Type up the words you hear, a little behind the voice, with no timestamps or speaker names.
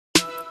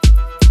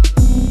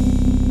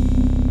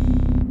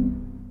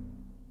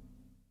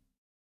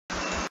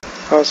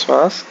That was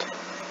fast.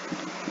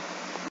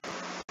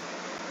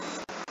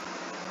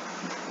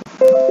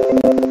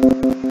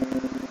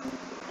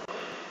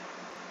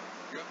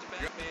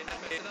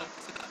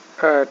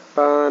 Alright,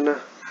 ban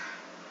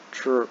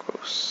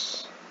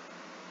Drugos.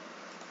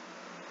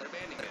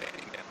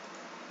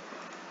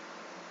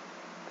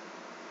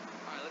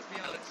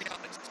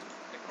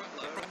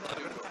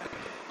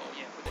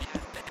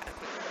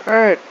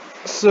 Alright,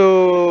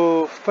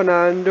 so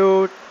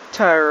Fernando,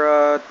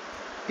 Tyra,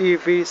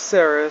 Evie,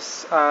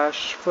 Ceres,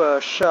 Ash, for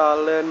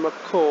Charlene,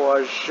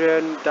 McCoy,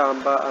 Jen,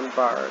 Damba, and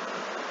Barrett.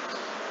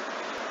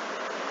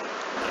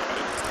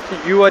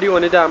 You are the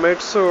only damage,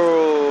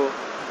 so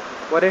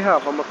what they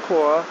have on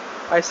McCoy,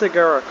 I say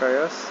Garaka,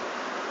 yes?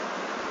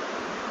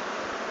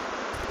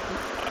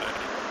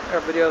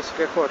 Everybody else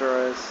get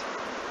cauterized.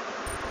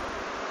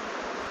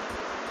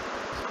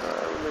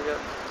 Let me get.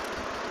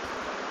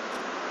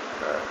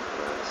 Alright,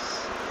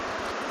 nice.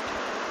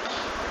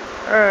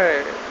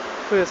 Alright,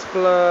 First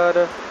Blood,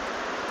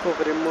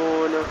 Over the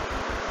Moon,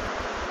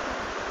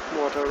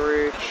 Mortal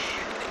Reach,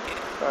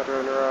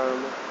 Pattern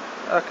Realm,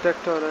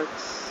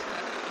 Architectonics,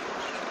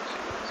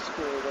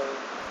 Smoother,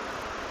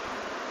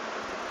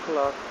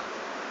 Clock,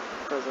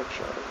 Present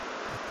Shadow.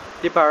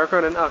 The Barrack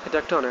and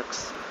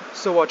Architectonics.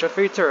 So watch out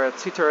for your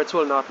turrets. Your turrets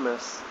will not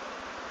miss.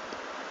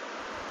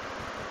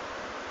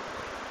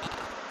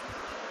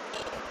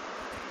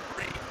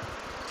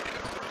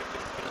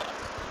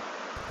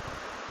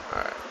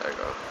 Alright, there you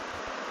go.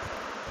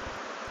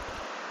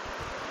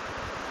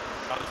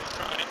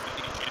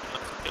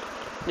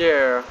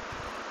 Yeah.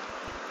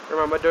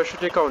 Remember, don't shoot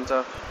the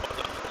counter.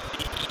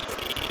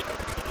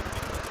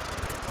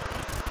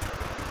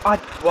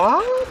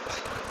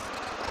 What?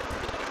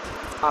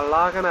 A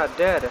lag and a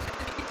dead.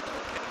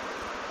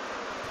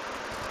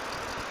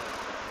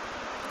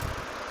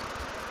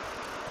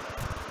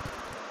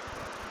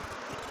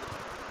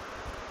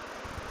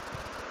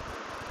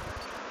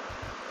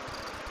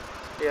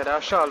 Yeah,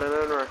 that's Charlotte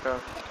and America.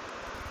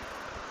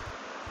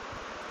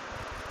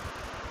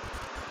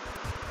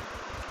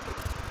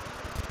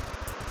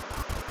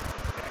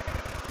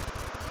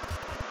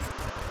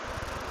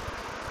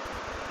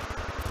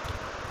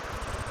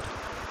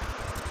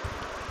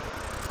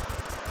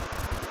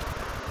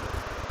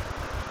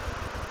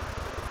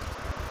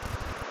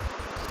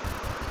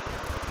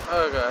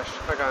 Oh gosh,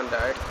 I can't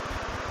die.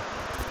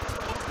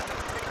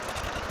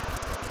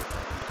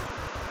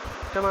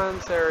 Come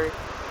on, Sari.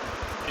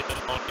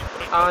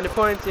 On the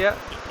point, yeah.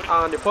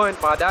 On the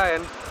point, by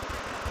dying.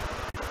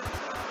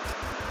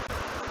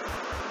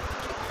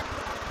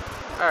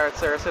 Alright,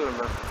 Sarah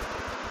Silverman.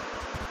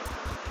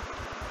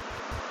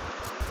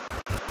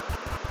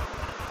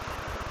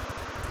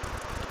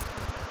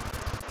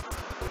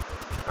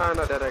 Ah,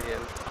 not dead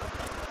again.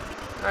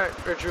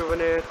 Alright,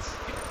 rejuvenate.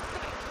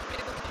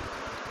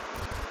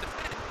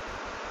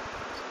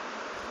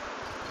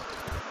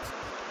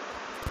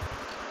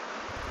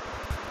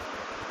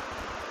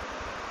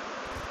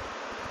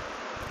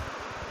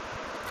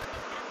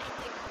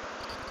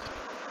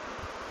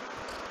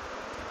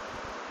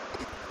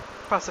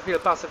 Pass the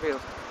field, pass the field.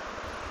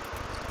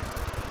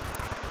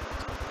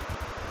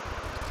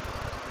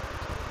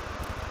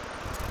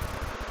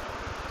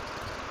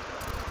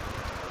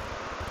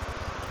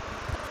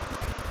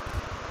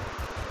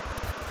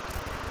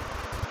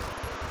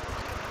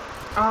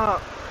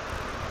 Ah.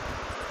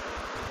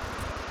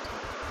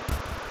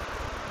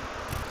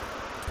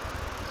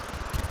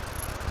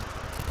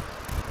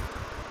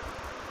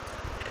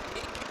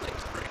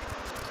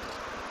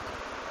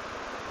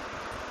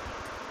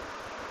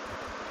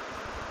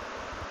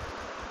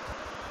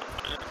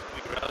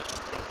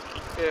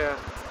 Yeah.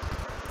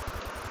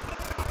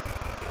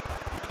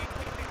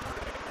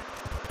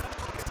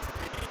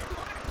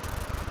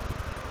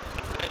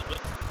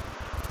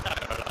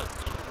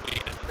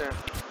 Yeah.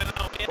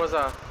 What's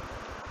that?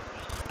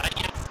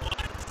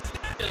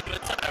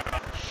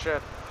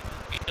 Shit.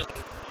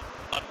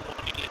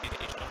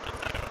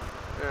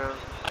 Yeah.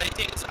 I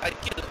think I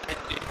killed and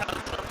they have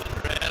trouble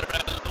rare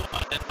low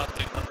and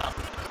nothing on that.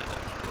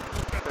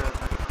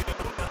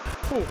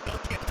 Ooh.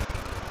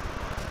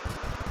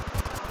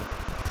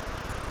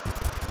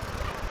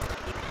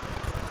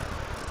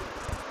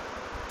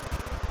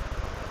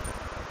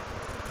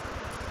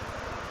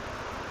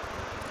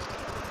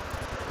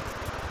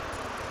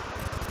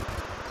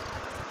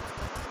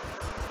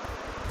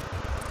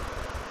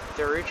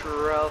 They reach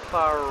real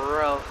far,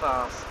 real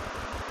fast.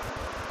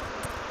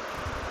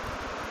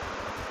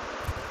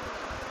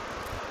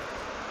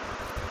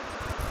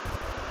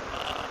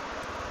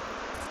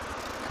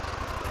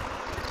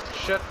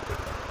 Shit.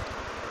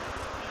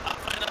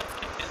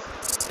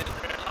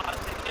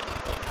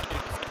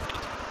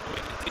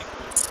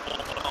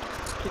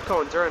 Keep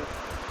countering.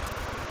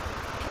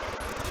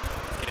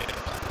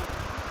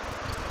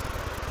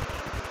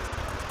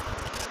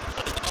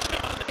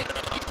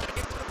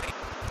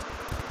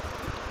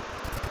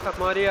 Got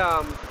more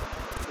the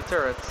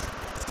turrets.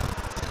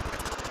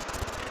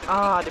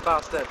 Ah, the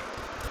bastard.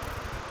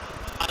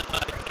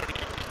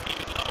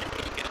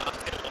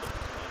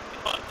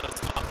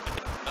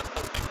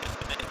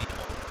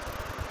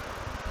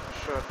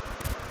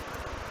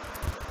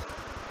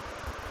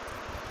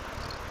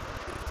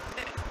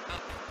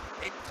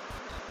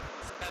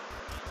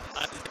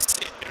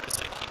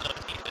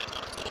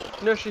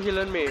 No, she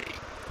healing me.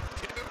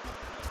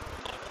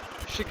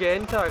 She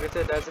getting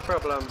targeted, that's the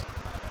problem.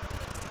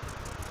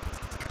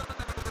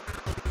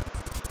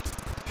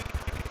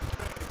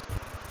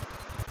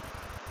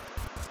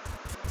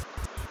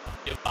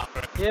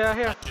 Yeah,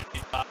 here.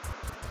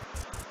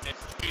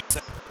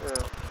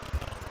 Yeah.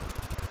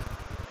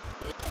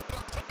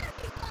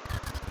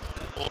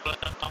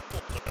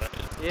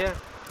 Yeah,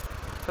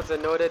 because I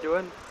know what they're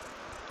doing.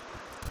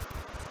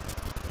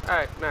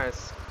 Alright,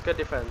 nice. Good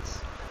defense.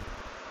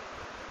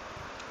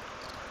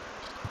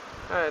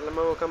 Alright, let me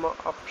look at my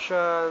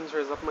options,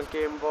 raise up my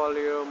game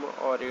volume,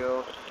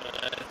 audio.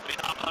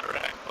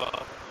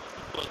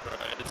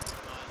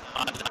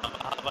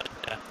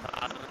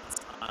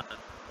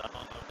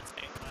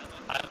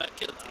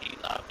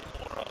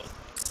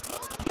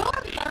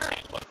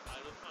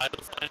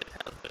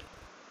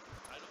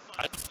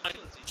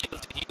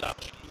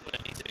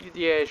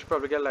 Yeah, you should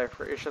probably get life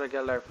for. You should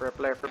get life for.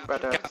 Life for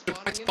better.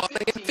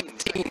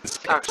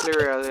 Actually,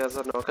 really, as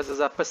I know, because there's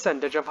a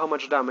percentage of how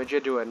much damage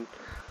you're doing.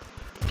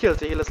 Kill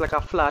to heal is like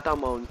a flat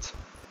amount,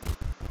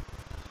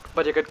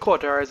 but you could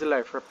cauterize the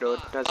life rip though.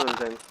 That's one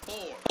thing.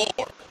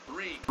 4,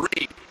 3,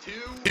 2,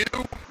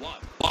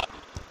 1.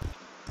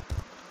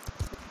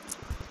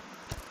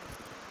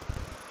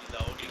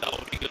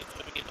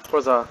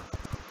 What's that?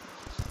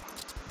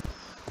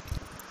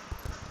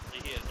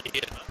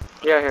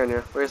 Yeah, I hear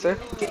you. What you say?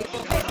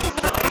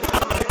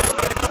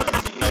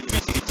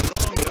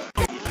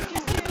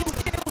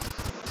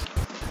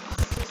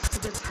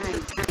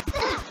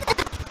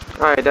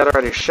 Alright, that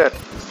already shit.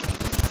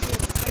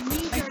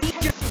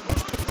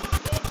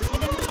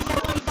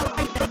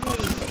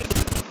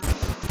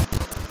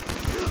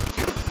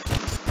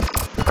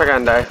 I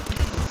can't die.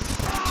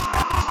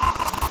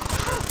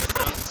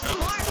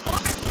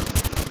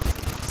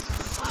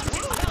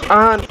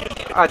 And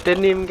I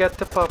didn't even get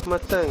to pop my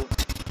thing.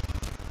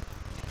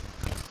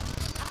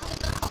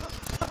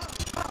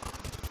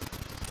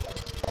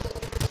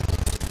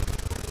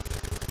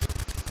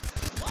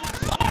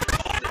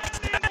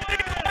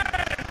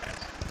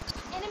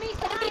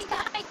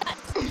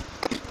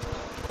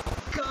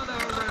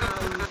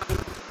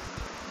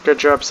 Good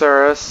job,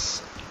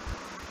 Saris.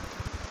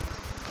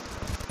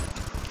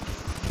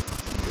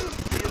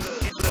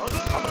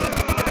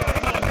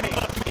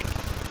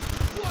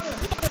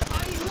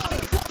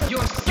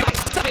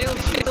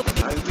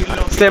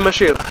 Stay in my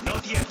shield.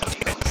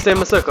 Stay in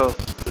my circle.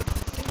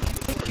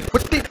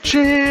 What the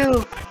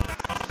chill?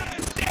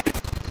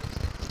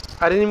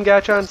 I didn't even get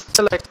a chance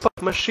to like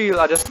pop my shield.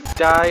 I just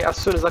die as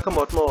soon as I come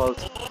out my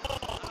ult.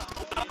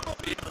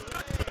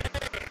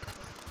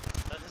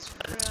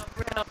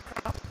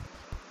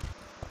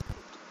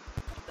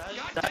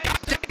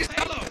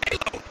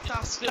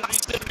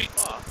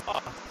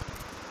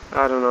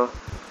 I don't know.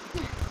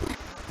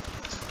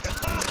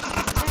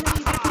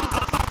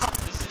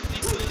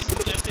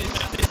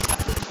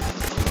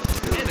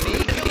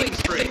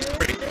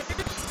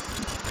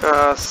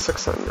 Enemy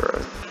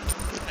 600.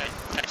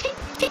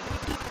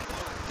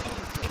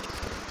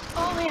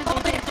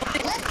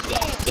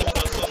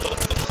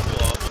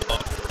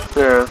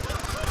 Yeah.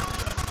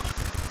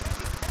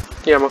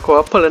 Yeah, I'm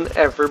cool. Pulling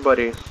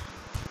everybody.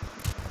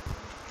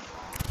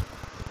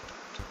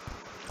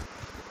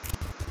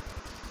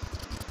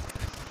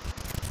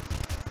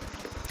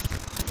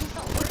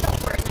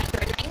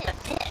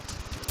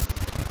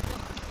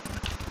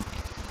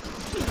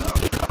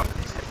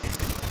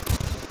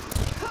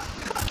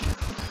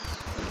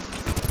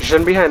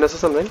 Jin behind us or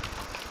something?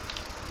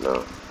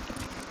 No.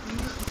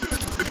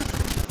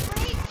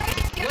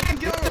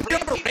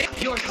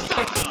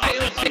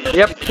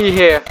 Yep, he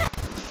here.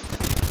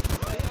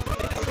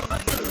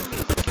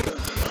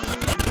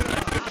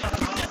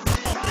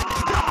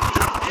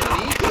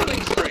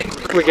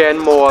 We're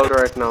getting mauled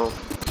right now.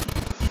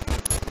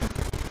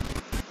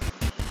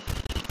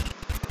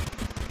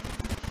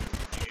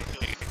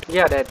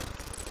 Yeah, dead.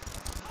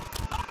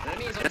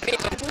 Is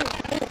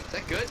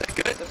that good?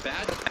 Is that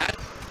bad?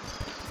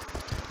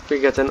 We're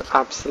getting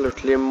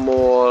absolutely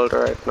mauled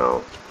right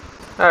now.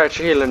 Alright,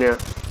 she's healing you.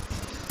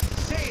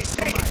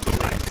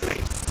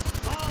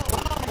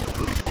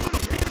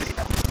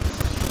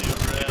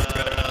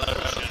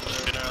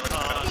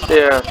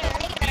 Yeah.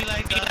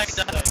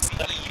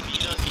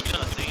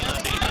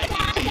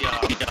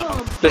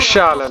 The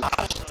Charlotte.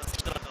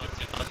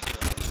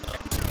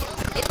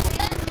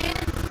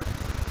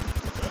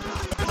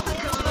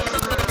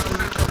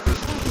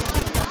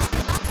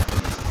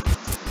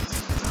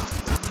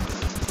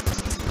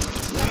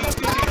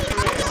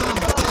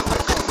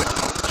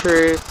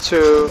 Three,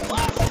 two.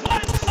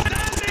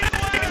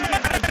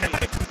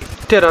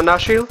 Dead on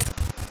that shield.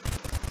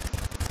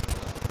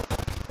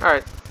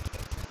 Alright.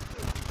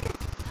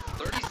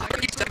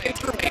 30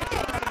 seconds remaining.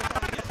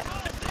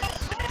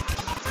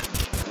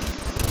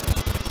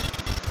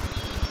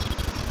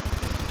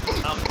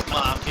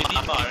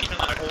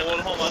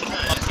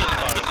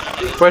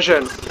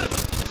 Question.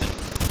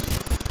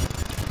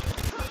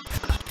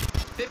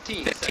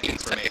 15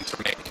 seconds remaining.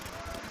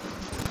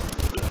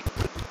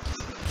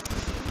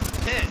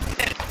 10,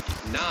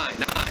 9,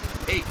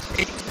 8,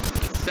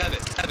 7,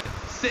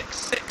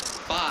 6,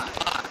 5,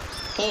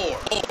 4,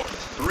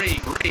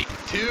 3,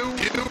 2,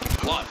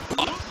 1.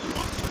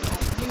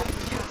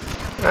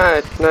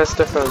 Alright, nice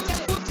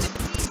defense.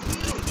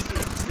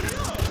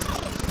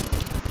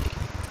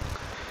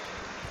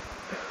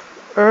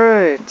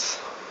 Alright.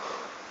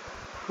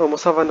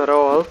 Almost have another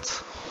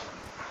ult.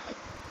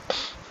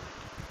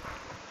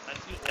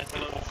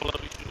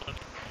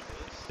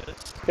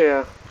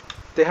 Yeah.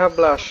 They have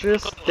blast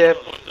shields.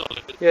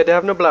 Yeah, they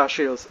have no blast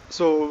shields.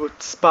 So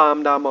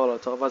spam that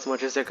Molotov as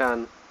much as you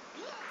can.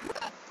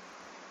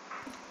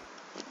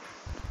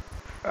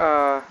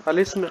 At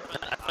least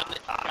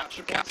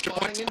Capture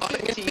point spotting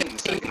in 15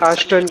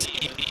 seconds.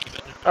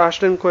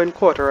 Ashton couldn't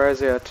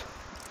quarterize yet.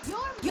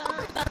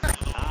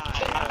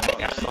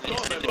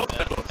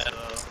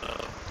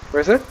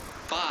 Where is it?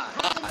 5,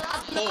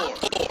 4,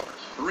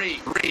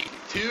 3,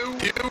 2,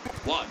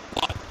 1.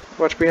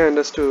 Watch behind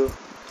us too.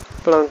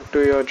 Plank,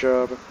 do your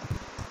job.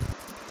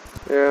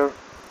 Yeah.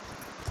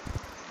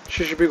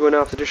 She should be going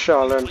after the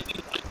Charlotte.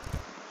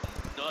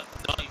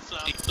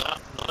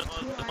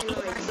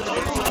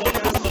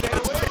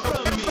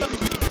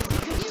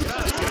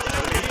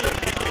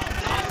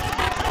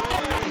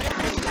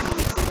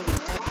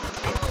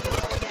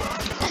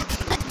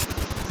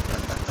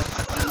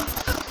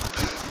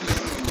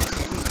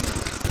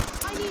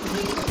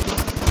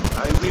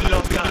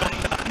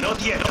 Not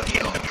yet.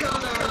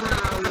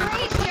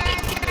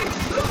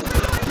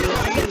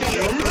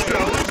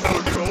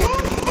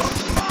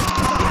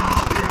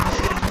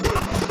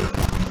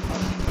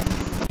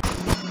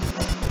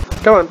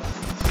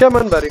 Come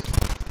on, buddy.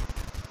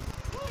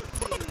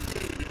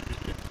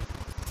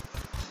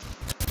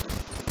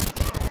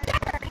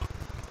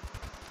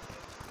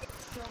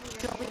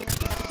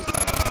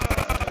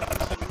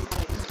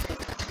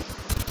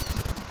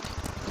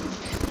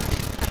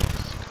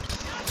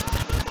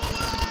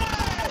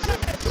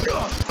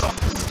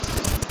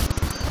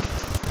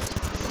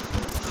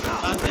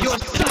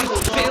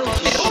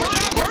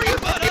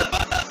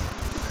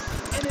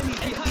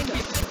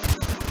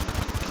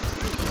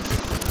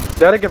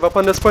 Gotta give up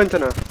on this point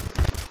now.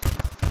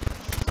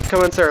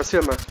 Come on, Sarah,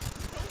 steal me.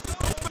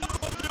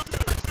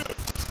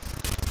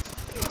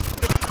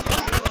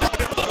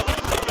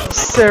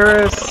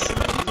 Sarah's,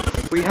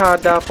 we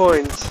had that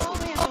point.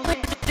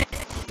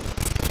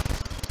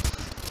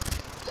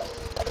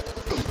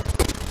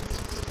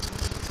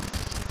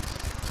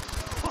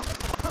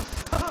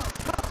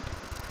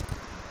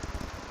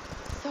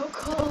 So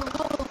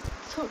cold,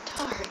 so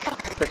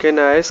dark. Okay,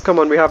 nice. Come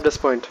on, we have this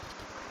point.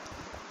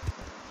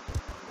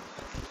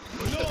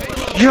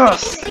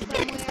 Yes!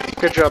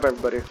 Good job,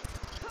 everybody.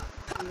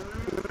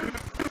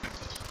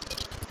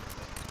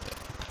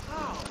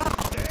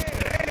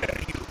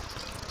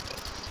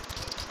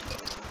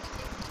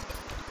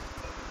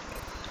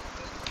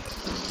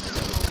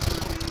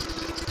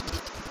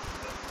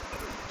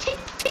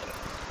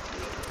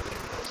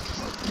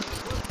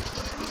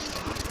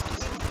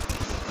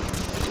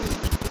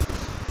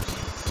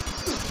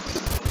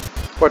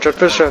 Watch out,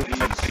 Christian.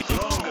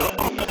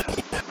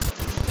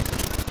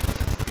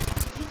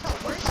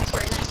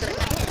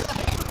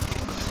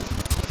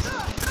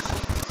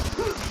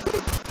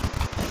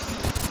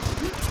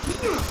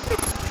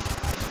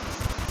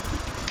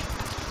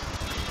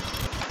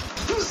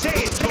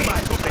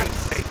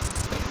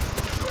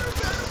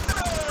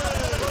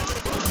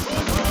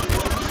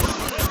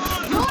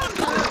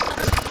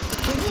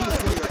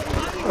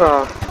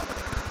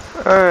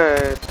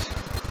 Alright.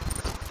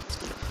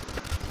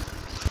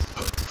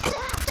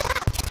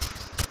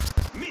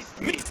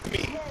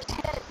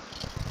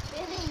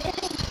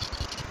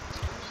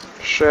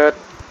 Shit.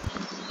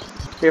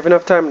 We have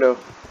enough time though.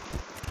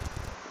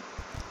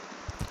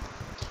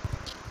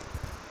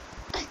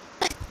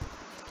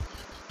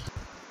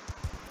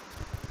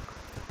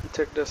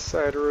 Take this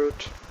side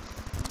route.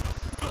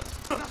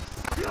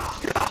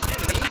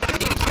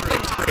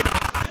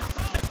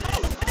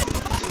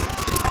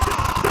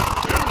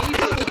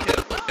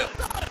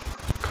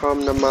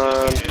 Calm the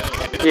man.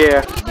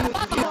 Yeah.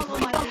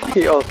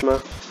 He ult me.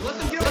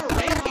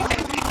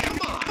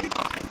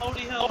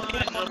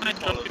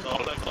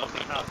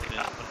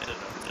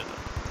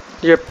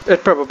 Yep,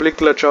 it probably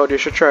glitched out. You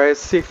should try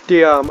see if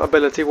the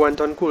ability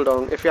went on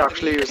cooldown if you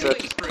actually use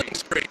it.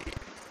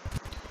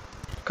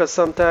 Cause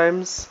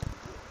sometimes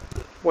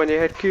when you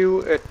hit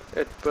Q, it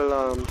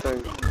will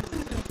thing.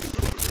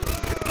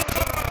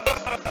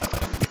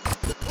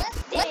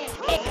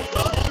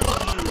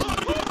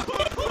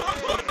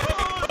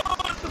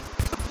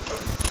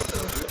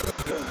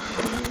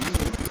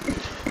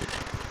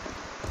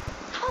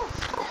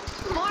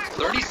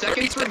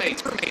 Seconds remain.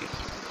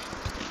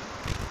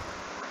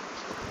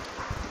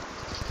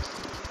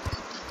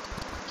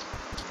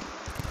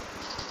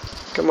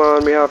 Come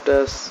on, we have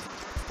this.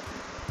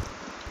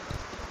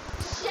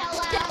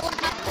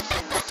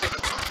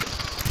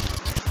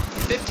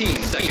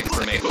 Seconds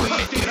remain.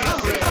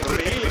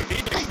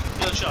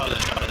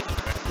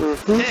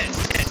 Mm-hmm.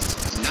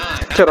 10,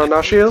 9, Turn on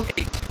that shield.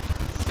 8,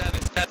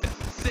 7,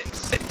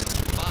 6,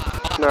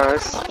 5,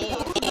 Nice. 4,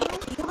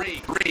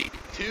 3,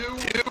 2,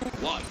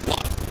 one.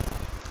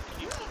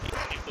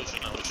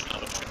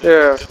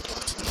 Yeah.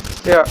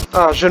 Yeah.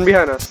 Ah, Jin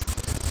behind us.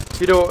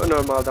 You don't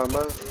know mal down,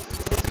 man.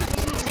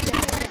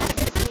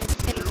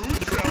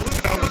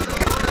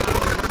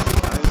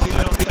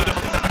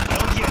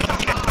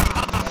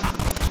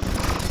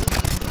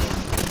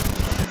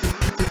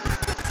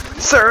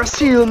 Sir,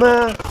 seal,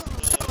 man.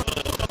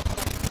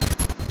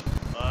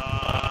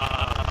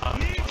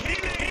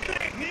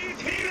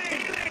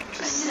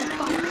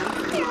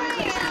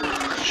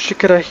 She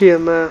could have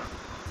healed, man.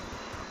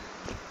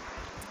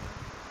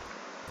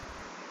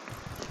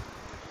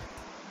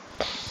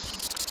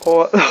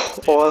 All,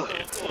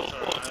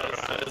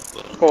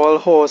 all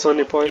holes on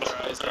the point.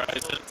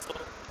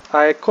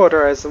 I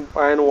cauterized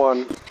iron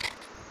one.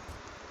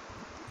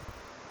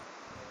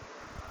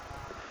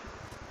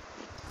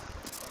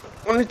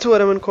 Only two of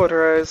them in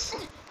cauterize.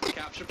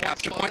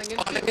 Capture point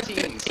spawning in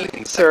 15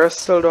 seconds. Sarah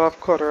still don't have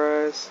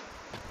cauterize.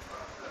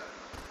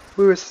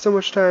 We wasted so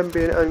much time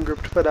being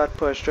ungrouped for that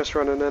push, just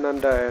running in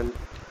and dying.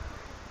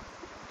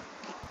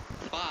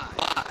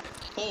 5,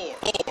 4,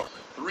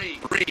 3,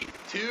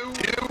 2,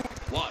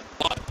 1.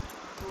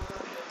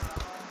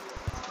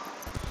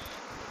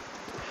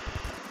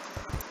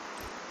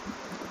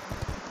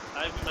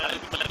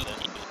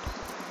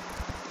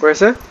 Where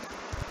is it?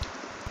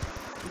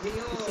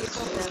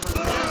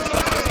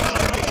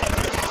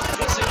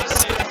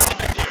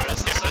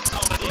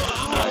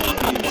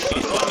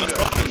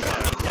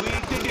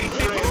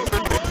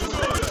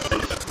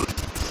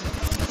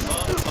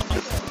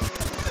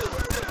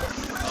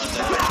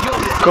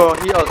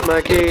 God, he out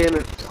my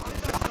game.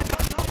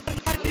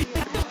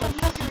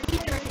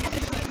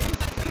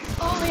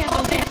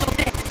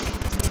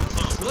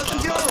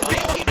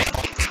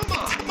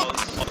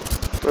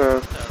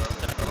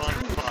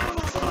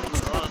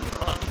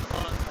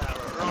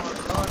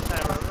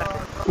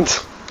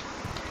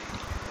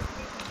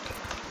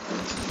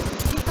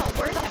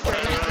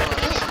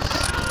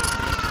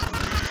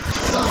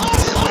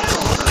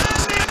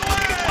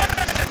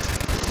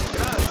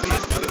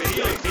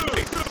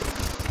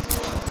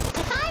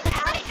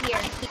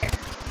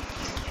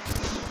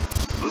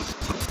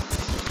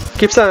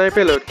 Keep standing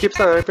payload, keep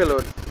standing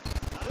payload.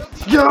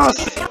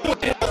 Yes!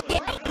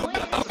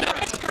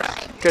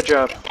 Good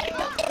job.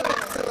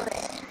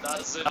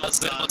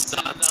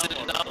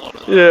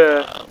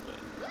 Yeah.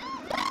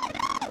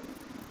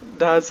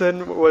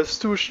 Dazin was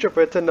too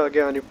stupid to not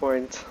get any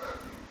point.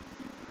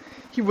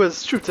 He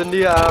was shooting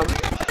the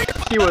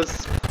he was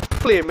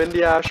flaming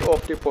the ash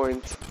off the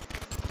point.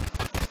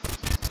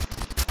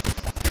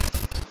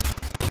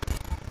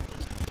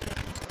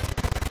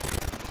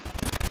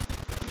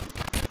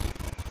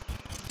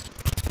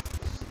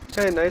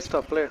 Hey, nice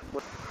top play.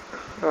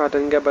 I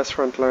didn't get best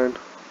front line.